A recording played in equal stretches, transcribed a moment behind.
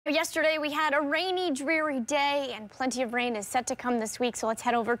Yesterday we had a rainy, dreary day, and plenty of rain is set to come this week. So let's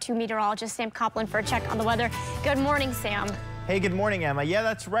head over to meteorologist Sam Coplin for a check on the weather. Good morning, Sam. Hey, good morning, Emma. Yeah,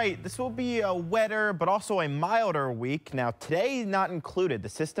 that's right. This will be a wetter, but also a milder week. Now, today not included. The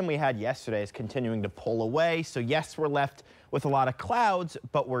system we had yesterday is continuing to pull away. So yes, we're left with a lot of clouds,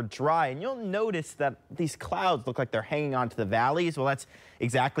 but we're dry. And you'll notice that these clouds look like they're hanging onto the valleys. Well, that's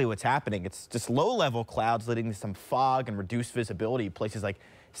exactly what's happening. It's just low-level clouds leading to some fog and reduced visibility. Places like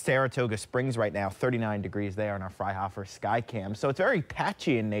Saratoga Springs right now, 39 degrees there on our Freihoffer sky cam. So it's very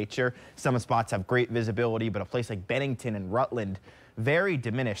patchy in nature. Some spots have great visibility, but a place like Bennington and Rutland, very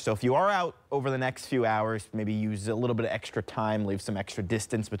diminished. So if you are out over the next few hours, maybe use a little bit of extra time, leave some extra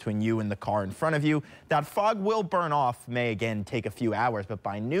distance between you and the car in front of you. That fog will burn off, may again take a few hours, but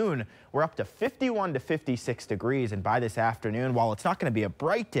by noon, we're up to 51 to 56 degrees. And by this afternoon, while it's not going to be a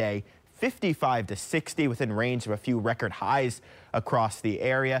bright day, 55 to 60 within range of a few record highs across the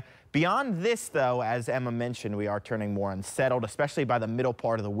area. Beyond this, though, as Emma mentioned, we are turning more unsettled, especially by the middle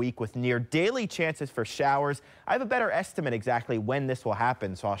part of the week with near daily chances for showers. I have a better estimate exactly when this will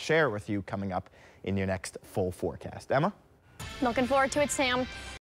happen, so I'll share it with you coming up in your next full forecast. Emma? Looking forward to it, Sam.